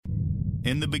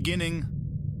In the beginning,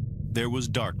 there was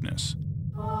darkness.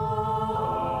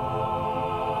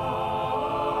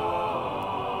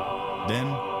 Then,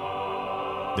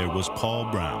 there was Paul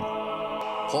Brown.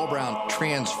 Paul Brown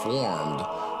transformed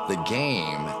the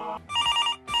game.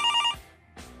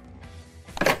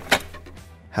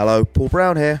 Hello, Paul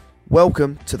Brown here.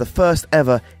 Welcome to the first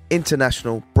ever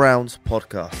International Browns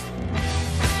podcast.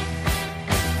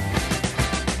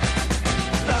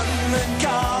 London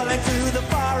calling to the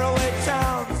faraway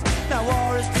towns. Now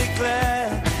war is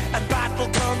declared and battle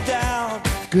come down.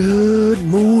 Good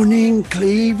morning,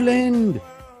 Cleveland.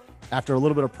 After a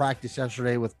little bit of practice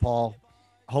yesterday with Paul,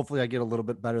 hopefully I get a little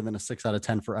bit better than a 6 out of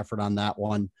 10 for effort on that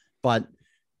one. But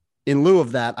in lieu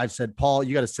of that, I've said, Paul,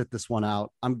 you got to sit this one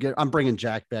out. I'm bringing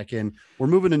Jack back in. We're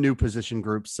moving to new position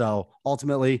groups. So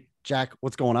ultimately, Jack,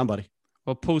 what's going on, buddy?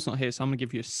 Well, Paul's not here, so I'm going to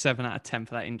give you a 7 out of 10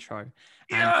 for that intro.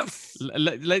 Yes!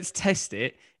 Let's test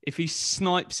it. If he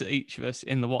snipes at each of us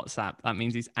in the WhatsApp, that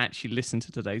means he's actually listened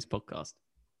to today's podcast.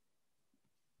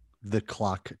 The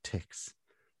clock ticks.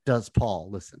 Does Paul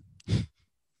listen?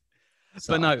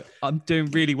 So. But no, I'm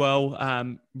doing really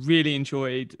well. Really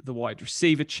enjoyed the wide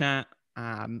receiver chat.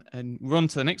 And we're on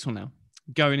to the next one now.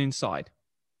 Going inside.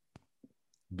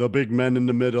 The big men in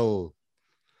the middle.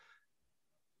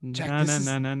 Jack,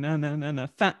 no,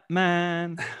 fat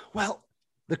man. Well,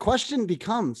 the question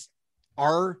becomes,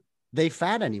 are they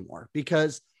fat anymore?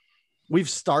 Because we've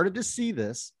started to see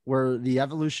this where the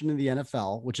evolution of the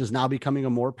NFL, which is now becoming a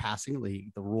more passing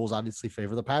league, the rules obviously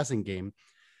favor the passing game.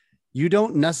 You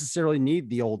don't necessarily need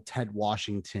the old Ted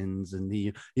Washingtons and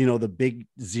the big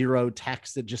zero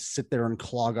techs that just sit there and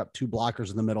clog up two blockers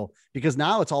in the middle, because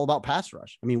now it's all about pass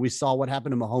rush. I mean, we saw what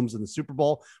happened to Mahomes in the Super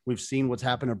Bowl. We've seen what's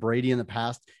happened to Brady in the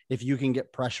past. If you can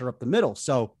get pressure up the middle.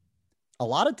 So a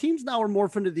lot of teams now are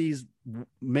morphing into these,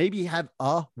 maybe have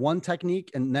one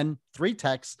technique and then 3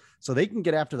 techs so they can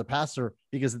get after the passer,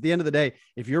 because at the end of the day,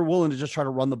 if you're willing to just try to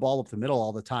run the ball up the middle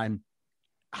all the time,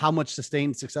 how much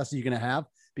sustained success are you going to have?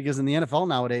 Because in the NFL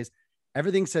nowadays,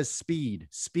 everything says speed.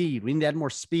 We need to add more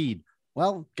speed.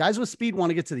 Well, guys with speed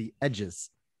want to get to the edges.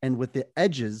 And with the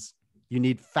edges, you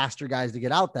need faster guys to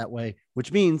get out that way,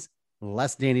 which means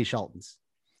less Danny Sheltons.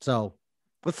 So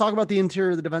let's talk about the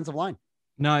interior of the defensive line.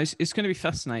 No, it's going to be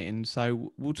fascinating.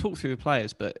 So we'll talk through the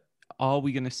players, but are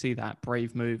we going to see that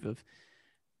brave move of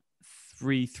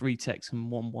three techs and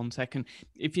one tech? And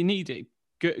if you need it,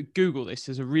 Google this.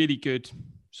 There's a really good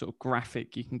sort of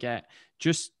graphic you can get.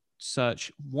 Just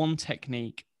search one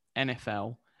technique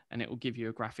NFL and it will give you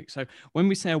a graphic. So when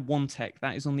we say a one tech,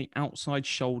 that is on the outside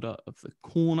shoulder of the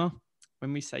corner.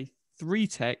 When we say 3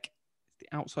 tech, the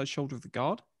outside shoulder of the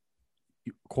guard.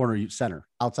 Corner, center,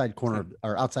 outside corner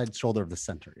or outside shoulder of the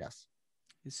center. Yes.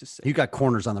 It's just, you got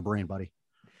corners on the brain, buddy.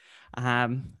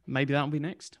 Maybe that'll be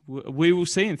next. We will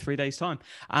see in 3 days' time.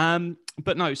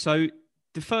 But no, so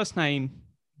the first name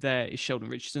there is Sheldon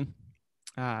Richardson.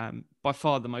 By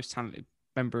far the most talented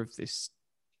member of this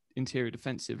interior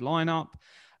defensive lineup.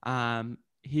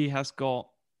 He has got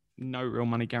no real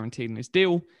money guaranteed in his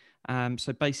deal.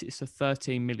 So basically it's a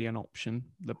 $13 million option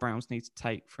the Browns need to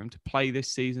take for him to play this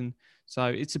season. So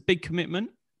it's a big commitment,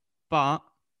 but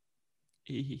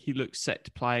he looks set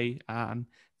to play.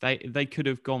 They could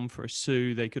have gone for a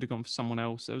Sue. They could have gone for someone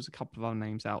else. There was a couple of other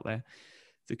names out there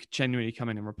that could genuinely come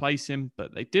in and replace him,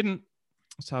 but they didn't.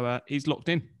 So he's locked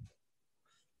in.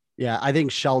 Yeah, I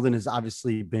think Sheldon has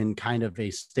obviously been kind of a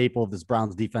staple of this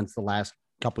Browns defense the last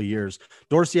couple of years.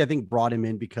 Dorsey, I think, brought him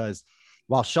in because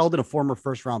while Sheldon, a former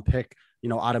first-round pick,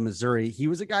 out of Missouri, he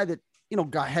was a guy that,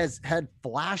 has had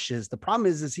flashes. The problem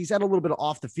is he's had a little bit of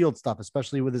off-the-field stuff,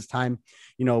 especially with his time,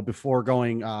 before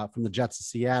going from the Jets to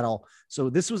Seattle.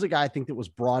 So this was a guy I think that was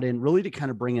brought in really to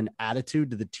kind of bring an attitude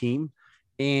to the team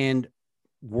and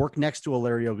work next to a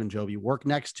Larry Ogunjobi, work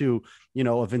next to,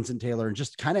 a Vincent Taylor, and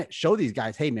just kind of show these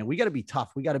guys, hey, man, we got to be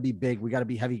tough. We got to be big. We got to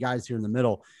be heavy guys here in the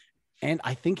middle. And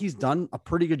I think he's done a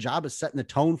pretty good job of setting the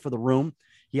tone for the room.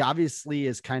 He obviously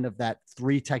is kind of that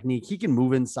 3 technique. He can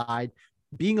move inside,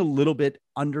 being a little bit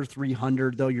under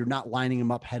 300, though. You're not lining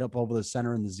him up, head up over the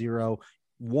center in the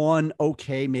 0-1.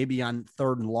 Okay, maybe on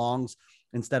 3rd and longs,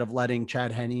 instead of letting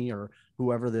Chad Henne or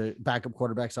whoever the backup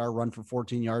quarterbacks are run for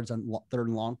 14 yards on 3rd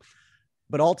and long.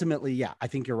 But ultimately, yeah, I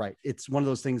think you're right. It's one of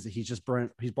those things that he's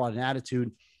brought an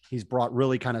attitude. He's brought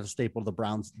really kind of a staple to the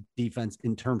Browns defense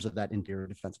in terms of that interior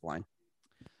defensive line.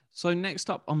 So next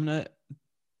up,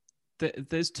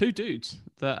 there's 2 dudes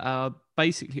that are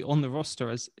basically on the roster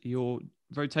as your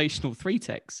rotational 3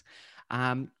 techs.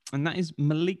 And that is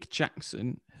Malik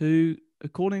Jackson, who,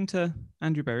 according to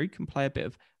Andrew Berry, can play a bit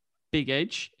of big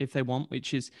edge if they want,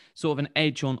 which is sort of an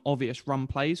edge on obvious run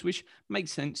plays, which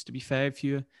makes sense, to be fair. If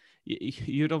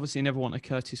you'd obviously never want a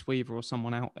Curtis Weaver or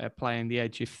someone out there playing the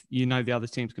edge. If you know the other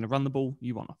team's going to run the ball,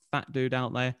 you want a fat dude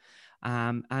out there.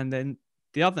 And then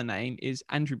the other name is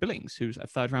Andrew Billings, who's a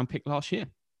 3rd round pick last year.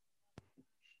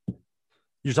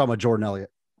 You're talking about Jordan Elliott.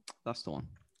 That's the one.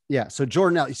 Yeah. So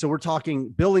Jordan Elliott. So we're talking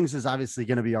Billings is obviously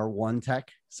going to be our one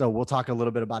tech. So we'll talk a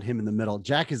little bit about him in the middle.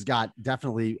 Jack has got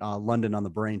definitely London on the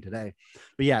brain today.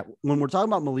 But yeah, when we're talking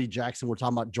about Malik Jackson, we're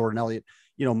talking about Jordan Elliott.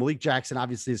 Malik Jackson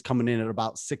obviously is coming in at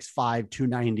about 6'5",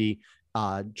 290.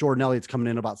 Jordan Elliott's coming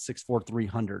in about 6'4",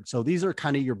 300. So these are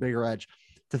kind of your bigger edge.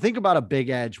 To think about a big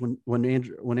edge when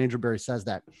Andrew Berry says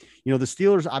that, the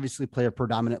Steelers obviously play a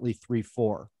predominantly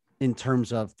 3-4 in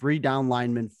terms of 3 down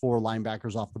linemen, 4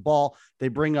 linebackers off the ball. They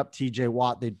bring up TJ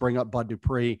Watt, they bring up Bud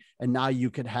Dupree, and now you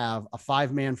could have a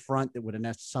 5-man front that would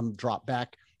have some drop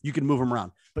back. You can move them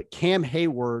around. But Cam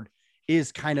Hayward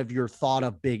is kind of your thought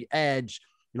of big edge.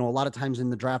 A lot of times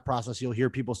in the draft process, you'll hear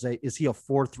people say, is he a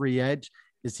 4-3 edge?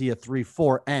 Is he a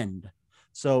 3-4 end?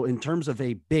 So in terms of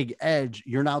a big edge,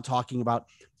 you're now talking about,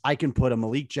 I can put a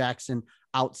Malik Jackson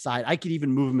outside. I could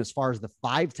even move him as far as the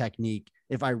 5 technique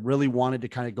if I really wanted to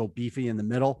kind of go beefy in the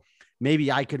middle.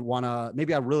 Maybe I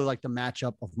really like the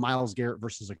matchup of Myles Garrett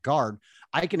versus a guard.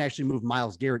 I can actually move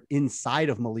Myles Garrett inside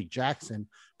of Malik Jackson,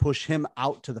 push him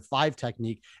out to the 5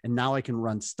 technique, and now I can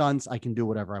run stunts. I can do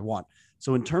whatever I want.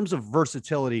 So in terms of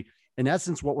versatility, in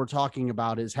essence, what we're talking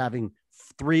about is having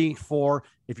 3, 4.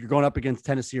 If you're going up against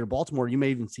Tennessee or Baltimore, you may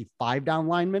even see 5 down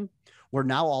linemen, where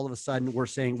now all of a sudden we're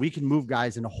saying we can move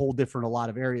guys in a lot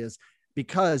of areas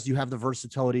because you have the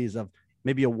versatilities of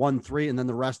maybe a 1-3, and then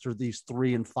the rest are these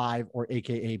 3 and 5, or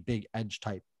AKA big edge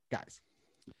type guys.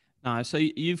 No, so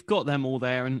you've got them all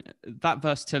there, and that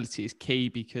versatility is key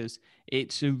because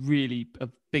it's a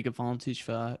big advantage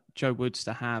for Joe Woods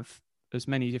to have as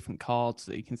many different cards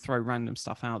that you can throw random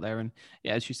stuff out there. And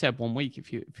yeah, as you said, 1 week,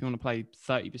 if you want to play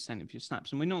 30% of your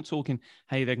snaps, and we're not talking,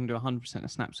 hey, they're going to do 100% of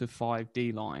snaps with 5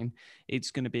 D line. It's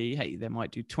going to be, hey, they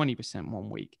might do 20% 1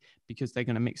 week because they're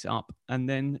going to mix it up. And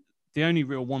then the only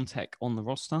real one tech on the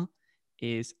roster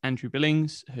is Andrew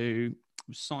Billings, who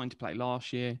was signed to play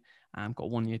last year, got a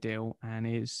 1-year deal, and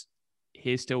is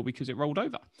here still because it rolled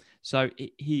over. So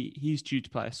he's due to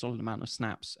play a solid amount of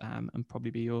snaps and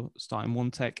probably be your starting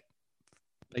one tech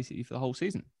basically for the whole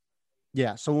season.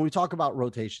 Yeah. So when we talk about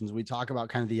rotations, we talk about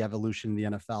kind of the evolution in the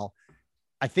NFL.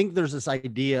 I think there's this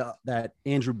idea that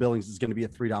Andrew Billings is going to be a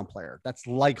 3-down player. That's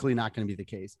likely not going to be the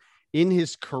case. In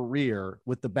his career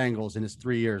with the Bengals in his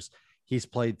 3 years, he's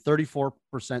played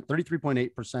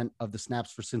 33.8% of the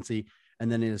snaps for Cincy.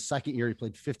 And then in his second year, he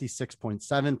played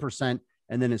 56.7%.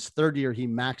 And then his third year, he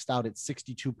maxed out at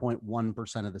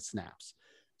 62.1% of the snaps.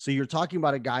 So you're talking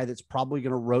about a guy that's probably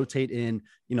going to rotate in,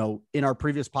 in our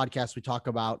previous podcast, we talk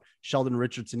about Sheldon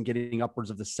Richardson getting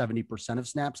upwards of the 70% of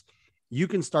snaps. You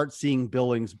can start seeing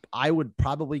Billings. I would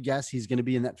probably guess he's going to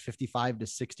be in that 55 to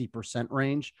 60%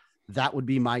 range. That would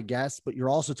be my guess, but you're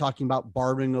also talking about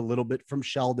borrowing a little bit from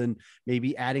Sheldon,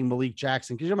 maybe adding Malik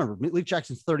Jackson. Cause you remember Malik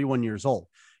Jackson's 31 years old,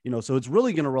 so it's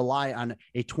really going to rely on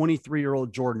a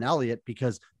 23-year-old Jordan Elliott,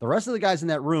 because the rest of the guys in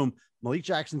that room, Malik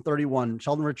Jackson, 31,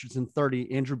 Sheldon Richardson,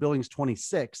 30, Andrew Billings,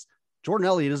 26. Jordan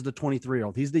Elliott is the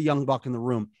 23-year-old. He's the young buck in the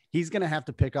room. He's going to have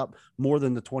to pick up more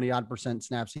than the 20-odd%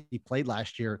 snaps he played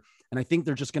last year. And I think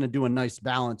they're just going to do a nice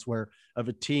balance where of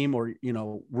a team or,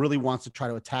 really wants to try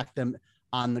to attack them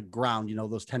on the ground,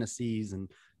 those Tennessees and,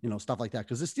 stuff like that.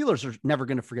 Because the Steelers are never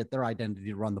going to forget their identity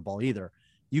to run the ball either.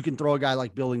 You can throw a guy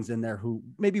like Billings in there who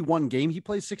maybe one game he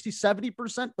plays 60,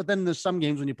 70%, but then there's some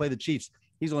games when you play the Chiefs,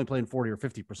 he's only playing 40 or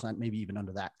 50%, maybe even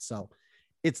under that. So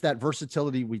it's that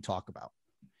versatility we talk about.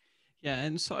 Yeah,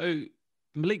 and so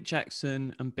Malik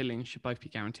Jackson and Billings should both be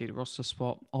guaranteed a roster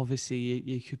spot. Obviously,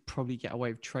 you could probably get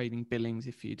away with trading Billings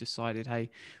if you decided, hey,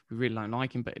 we really don't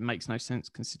like him, but it makes no sense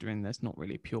considering there's not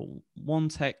really a pure one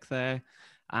tech there.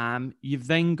 You've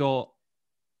then got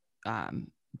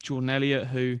Jordan Elliott,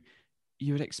 who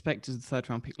you would expect as the 3rd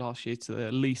round pick last year to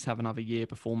at least have another year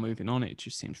before moving on. It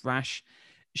just seems rash.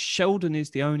 Sheldon is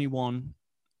the only one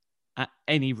at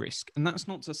any risk. And that's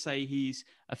not to say he's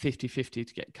a 50-50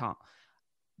 to get cut.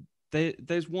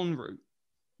 There's one route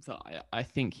that I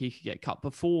think he could get cut.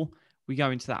 Before we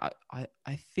go into that,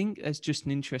 I think there's just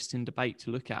an interesting debate to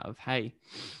look at of, hey,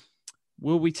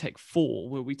 will we take 4?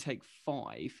 Will we take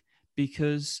 5?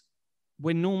 Because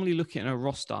we're normally looking at a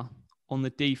roster on the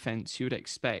defense. You would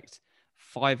expect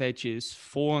 5 edges,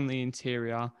 4 on the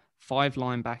interior, 5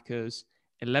 linebackers,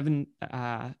 11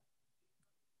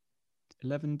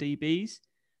 DBs,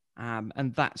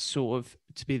 and that's sort of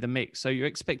to be the mix. So you're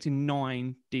expecting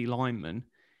 9 D linemen.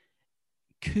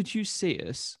 could you see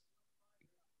us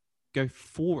go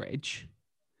 4 edge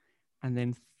and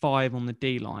then 5 on the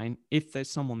D line if there's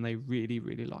someone they really,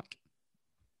 really like?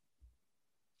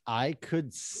 I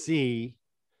could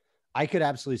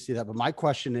absolutely see that. But my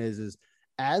question is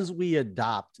as we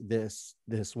adopt this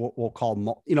what we'll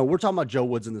call, we're talking about Joe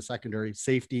Woods in the secondary,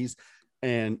 safeties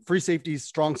and free safeties,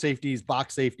 strong safeties,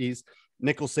 box safeties,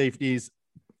 nickel safeties.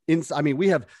 We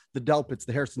have the Delpits,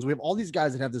 the Harrisons. We have all these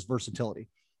guys that have this versatility.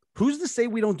 Who's to say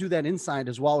we don't do that inside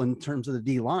as well in terms of the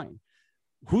D line?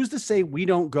 Who's to say we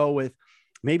don't go with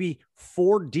maybe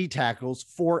 4 D tackles,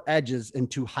 4 edges, and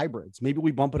 2 hybrids? Maybe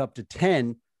we bump it up to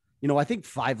 10. I think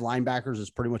 5 linebackers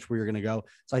is pretty much where you're going to go.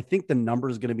 So I think the number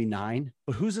is going to be 9.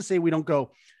 But who's to say we don't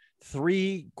go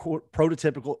 3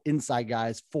 prototypical inside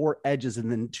guys, 4 edges, and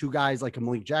then 2 guys like a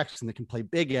Malik Jackson that can play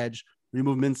big edge. You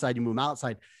move them inside, you move them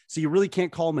outside. So you really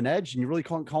can't call them an edge, and you really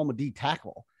can't call them a D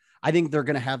tackle. I think they're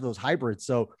going to have those hybrids.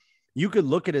 So you could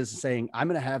look at it as saying, I'm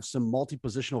going to have some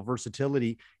multi-positional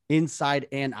versatility inside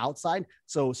and outside.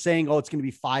 So saying, it's going to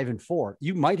be 5 and 4,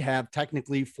 you might have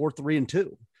technically 4, 3, and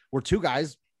 2, where 2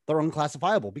 guys, they're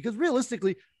unclassifiable, because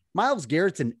realistically, Myles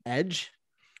Garrett's an edge.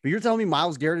 But you're telling me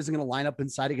Myles Garrett isn't going to line up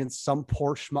inside against some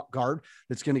poor schmuck guard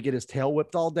that's going to get his tail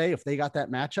whipped all day if they got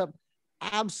that matchup?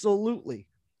 Absolutely.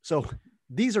 So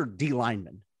these are D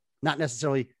linemen, not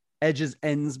necessarily edges,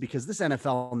 ends, because this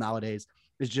NFL nowadays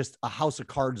is just a house of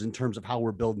cards in terms of how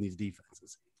we're building these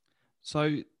defenses.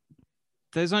 So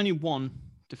there's only one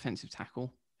defensive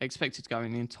tackle expected to go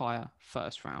in the entire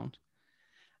first round.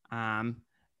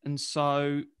 And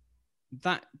so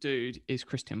that dude is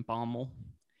Christian Barmore.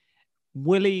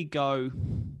 Will he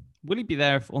be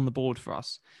there on the board for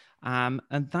us? And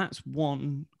that's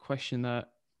one question that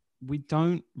we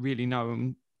don't really know.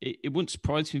 And it wouldn't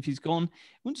surprise me if he's gone. It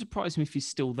wouldn't surprise me if he's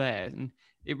still there. And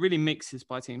it really mixes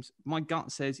by teams. My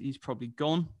gut says he's probably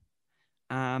gone.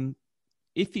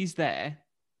 If he's there,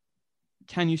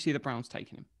 can you see the Browns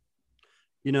taking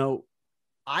him?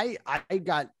 I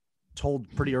got told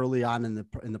pretty early on in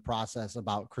the process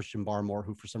about Christian Barmore,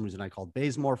 who for some reason I called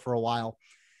Bazemore for a while.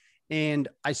 And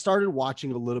I started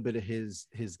watching a little bit of his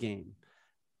game.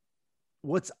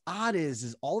 What's odd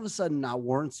is all of a sudden now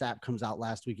Warren Sapp comes out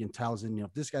last week and tells him,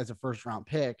 if this guy's a first round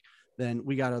pick, then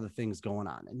we got other things going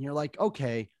on. And you're like,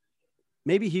 okay,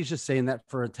 maybe he's just saying that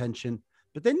for attention.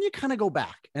 But then you kind of go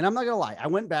back, and I'm not going to lie. I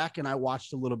went back and I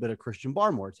watched a little bit of Christian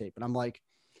Barmore tape, and I'm like,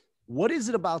 what is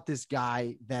it about this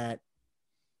guy that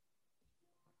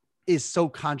is so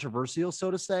controversial, so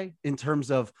to say, in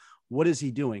terms of what is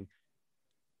he doing?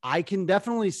 I can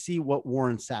definitely see what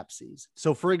Warren Sapp sees.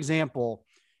 So for example,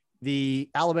 the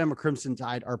Alabama Crimson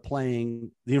Tide are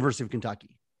playing the University of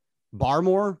Kentucky.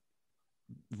 Barmore,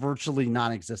 virtually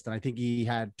non-existent. I think he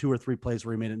had 2 or 3 plays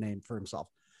where he made a name for himself.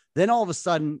 Then all of a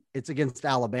sudden it's against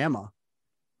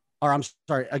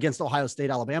against Ohio State,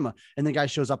 Alabama. And the guy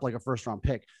shows up like a first round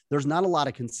pick. There's not a lot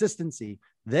of consistency.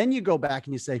 Then you go back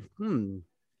and you say,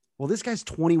 well, this guy's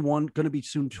 21, going to be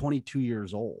soon 22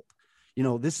 years old.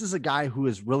 This is a guy who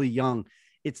is really young.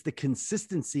 It's the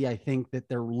consistency, I think, that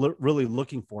they're really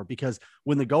looking for, because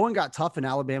when the going got tough in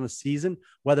Alabama's season,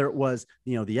 whether it was,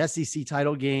 the SEC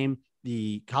title game,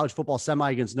 the college football semi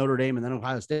against Notre Dame, and then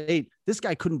Ohio State, this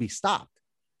guy couldn't be stopped.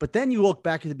 But then you look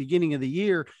back at the beginning of the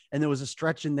year, and there was a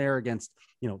stretch in there against,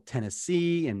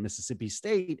 Tennessee and Mississippi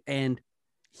State. And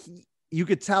you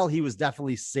could tell he was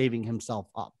definitely saving himself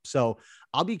up. So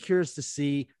I'll be curious to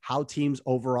see how teams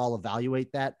overall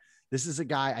evaluate that. This is a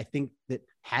guy I think that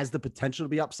has the potential to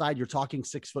be upside. You're talking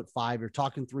 6'5", you're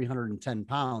talking 310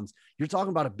 pounds. You're talking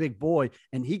about a big boy,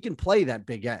 and he can play that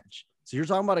big edge. So you're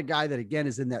talking about a guy that, again,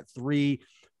 is in that 3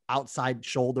 outside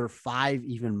shoulder, 5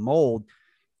 even mold.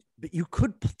 But you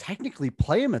could technically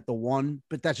play him at the 1,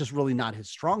 but that's just really not his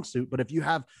strong suit. But if you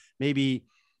have maybe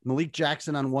Malik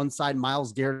Jackson on one side,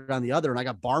 Myles Garrett on the other, and I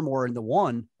got Barmore in the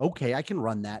 1, okay, I can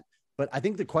run that. But I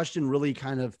think the question really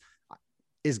kind of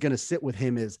is going to sit with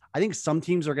him is, I think some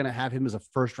teams are going to have him as a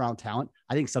first round talent.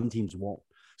 I think some teams won't.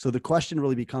 So the question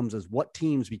really becomes is what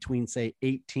teams between, say,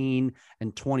 18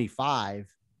 and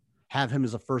 25 have him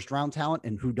as a first round talent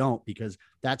and who don't, because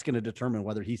that's going to determine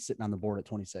whether he's sitting on the board at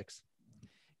 26.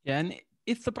 Yeah. And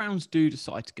if the Browns do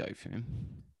decide to go for him,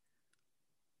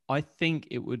 I think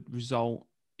it would result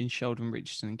in Sheldon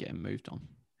Richardson getting moved on,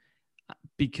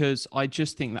 because I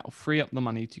just think that will free up the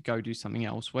money to go do something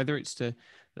else, whether it's that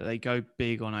they go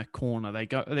big on a corner,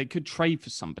 they could trade for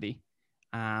somebody,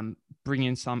 bring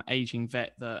in some aging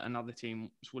vet that another team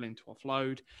was willing to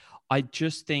offload. I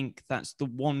just think that's the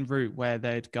one route where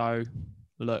they'd go,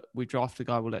 look, we drafted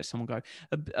a guy, we'll let someone go.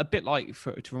 A bit like,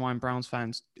 to remind Browns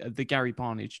fans, the Gary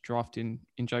Barnage drafting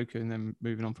in Joker and then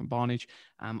moving on from Barnage.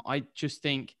 I just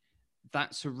think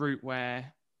that's a route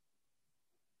where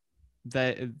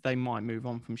they might move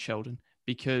on from Sheldon,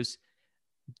 because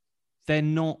they're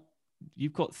not.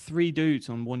 You've got 3 dudes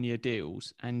on 1-year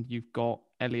deals, and you've got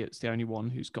Elliott's the only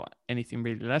one who's got anything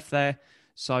really left there.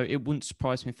 So it wouldn't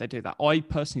surprise me if they do that. I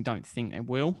personally don't think they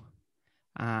will.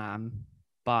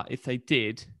 But if they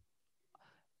did,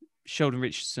 Sheldon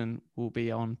Richardson will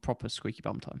be on proper squeaky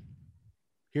bum time.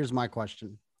 Here's my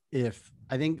question.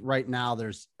 I think right now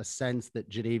there's a sense that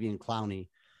Jadeveon Clowney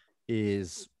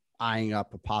is eyeing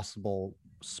up a possible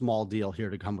small deal here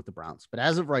to come with the Browns. But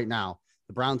as of right now,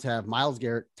 the Browns have Myles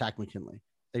Garrett, Takk McKinley.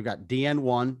 They've got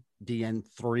DN1,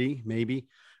 DN3, maybe.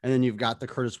 And then you've got the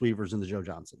Curtis Weavers and the Joe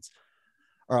Johnsons.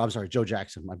 Or I'm sorry, Joe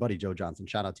Jackson, my buddy Joe Johnson.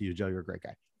 Shout out to you, Joe. You're a great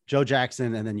guy. Joe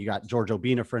Jackson. And then you got George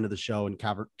Obina, friend of the show, and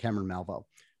Cameron Malveaux.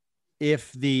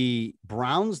 If the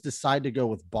Browns decide to go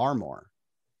with Barmore,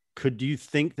 could you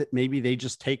think that maybe they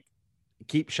just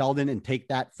keep Sheldon and take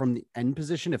that from the end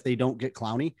position if they don't get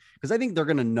Clowney? Because I think they're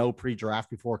going to know pre-draft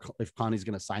before if Clowney's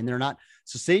going to sign there or not.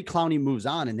 So say Clowney moves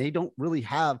on and they don't really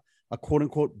have a quote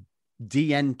unquote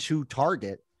DN2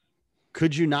 target.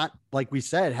 Could you not, like we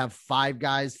said, have 5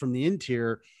 guys from the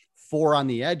interior, 4 on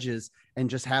the edges, and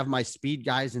just have my speed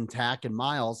guys in Takk and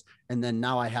Myles? And then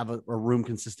now I have a room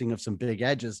consisting of some big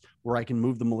edges where I can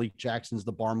move the Malik Jacksons,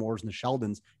 the Barmores, and the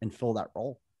Sheldons and fill that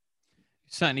role.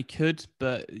 Certainly could,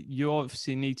 but you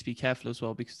obviously need to be careful as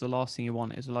well, because the last thing you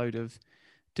want is a load of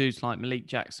dudes like Malik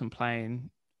Jackson playing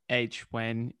edge,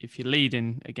 when if you're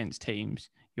leading against teams,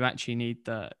 you actually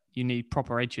need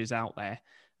proper edges out there.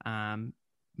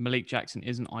 Malik Jackson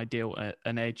isn't ideal at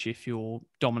an edge if you're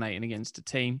dominating against a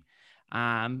team.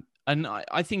 And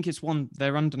I think it's one,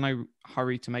 they're under no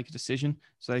hurry to make a decision,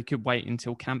 so they could wait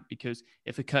until camp, because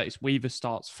if a Curtis Weaver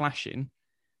starts flashing,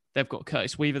 they've got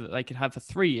Curtis Weaver that they could have for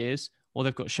 3 years, or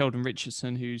they've got Sheldon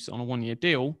Richardson who's on a 1-year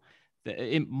deal.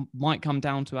 It might come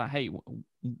down to hey,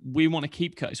 we want to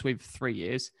keep Curtis Weaver for 3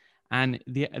 years. And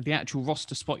the actual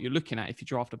roster spot you're looking at, if you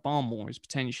draft a Barmore, is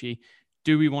potentially,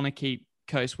 do we want to keep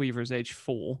Curtis Weaver as edge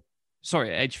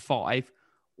 5,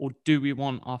 or do we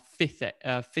want our fifth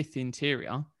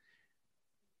interior?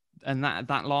 And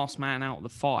that last man out of the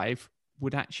 5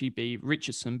 would actually be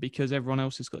Richardson, because everyone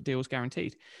else has got deals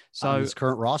guaranteed. So on this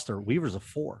current roster, Weaver's a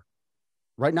 4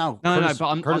 right now. But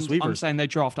I'm saying they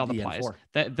draft other players.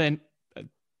 Then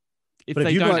if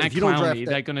they don't add Clowney,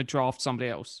 they're going to draft somebody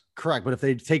else. Correct. But if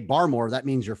they take Barmore, that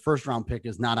means your first round pick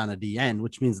is not on a DN,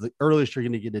 which means the earliest you're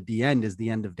going to get a DN is the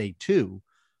end of day 2.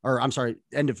 Or I'm sorry,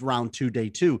 end of round 2, day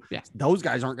 2. Yeah. Those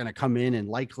guys aren't going to come in and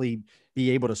likely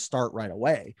be able to start right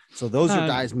away. So those are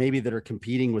guys maybe that are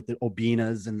competing with the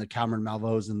Obinas and the Cameron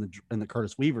Malveaux and the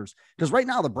Curtis Weavers. Because right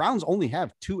now the Browns only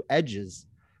have 2 edges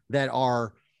that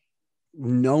are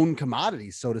known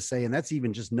commodities, so to say, and that's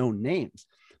even just known names.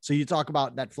 So you talk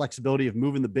about that flexibility of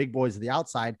moving the big boys to the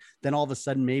outside. Then all of a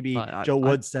sudden, maybe Joe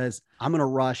Woods says, I'm going to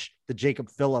rush the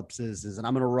Jacob Phillipses and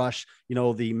I'm going to rush,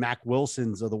 the Mac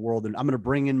Wilsons of the world. And I'm going to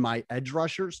bring in my edge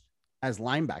rushers as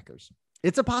linebackers.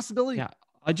 It's a possibility. Yeah.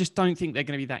 I just don't think they're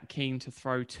going to be that keen to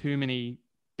throw too many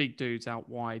big dudes out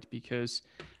wide, because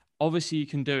obviously you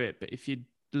can do it, but if you're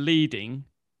leading,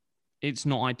 it's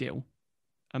not ideal.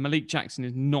 And Malik Jackson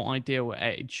is not ideal at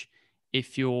edge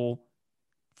if you're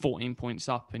 14 points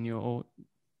up and you're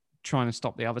trying to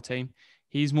stop the other team.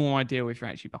 He's more ideal if you're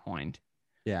actually behind.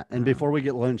 Yeah. And before we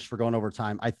get lynched for going over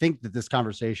time, I think that this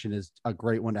conversation is a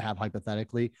great one to have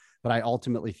hypothetically, but I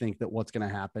ultimately think that what's going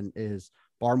to happen is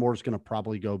Barmore's going to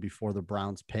probably go before the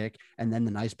Browns pick. And then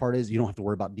the nice part is you don't have to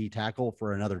worry about D tackle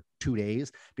for another 2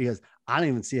 days, because I don't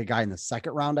even see a guy in the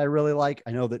second round I really like.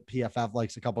 I know that PFF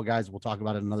likes a couple of guys. We'll talk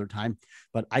about it another time,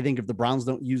 but I think if the Browns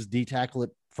don't use D tackle at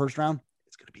first round,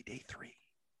 it's going to be day 3.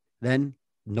 Then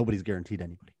nobody's guaranteed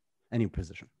any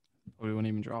position. We won't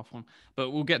even draft one, but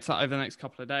we'll get to that over the next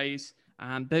couple of days.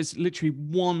 And there's literally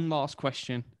one last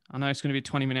question. I know it's going to be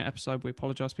a 20-minute episode. We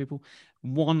apologize, people.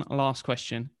 One last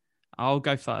question. I'll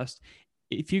go first.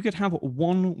 If you could have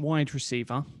one wide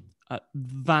receiver at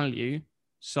value,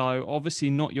 so obviously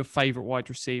not your favorite wide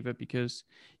receiver, because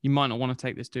you might not want to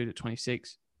take this dude at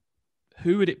 26,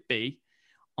 who would it be?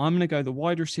 I'm going to go the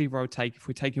wide receiver I would take if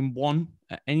we're taking one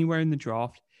at anywhere in the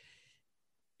draft.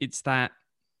 It's that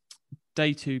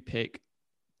day 2 pick,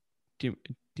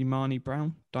 Dyami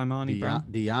Brown.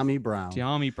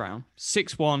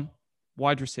 6'1",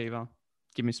 wide receiver.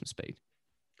 Give me some speed.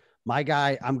 My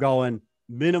guy, I'm going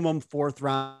minimum 4th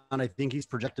round. I think he's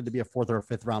projected to be a 4th or a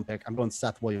 5th round pick. I'm going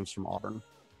Seth Williams from Auburn.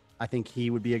 I think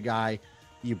he would be a guy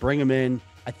You bring him in.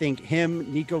 I think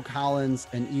him, Nico Collins,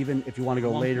 and even if you want to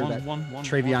go later,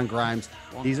 Travion Grimes.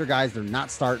 These are guys, they're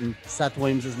not starting. Seth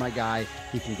Williams is my guy.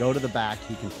 He can go to the back.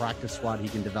 He can practice squad. He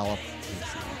can develop.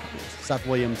 Seth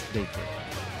Williams, day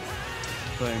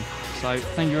 3. Boom. So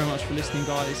thank you very much for listening,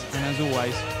 guys. And as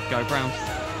always, go Browns.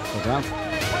 Go Browns.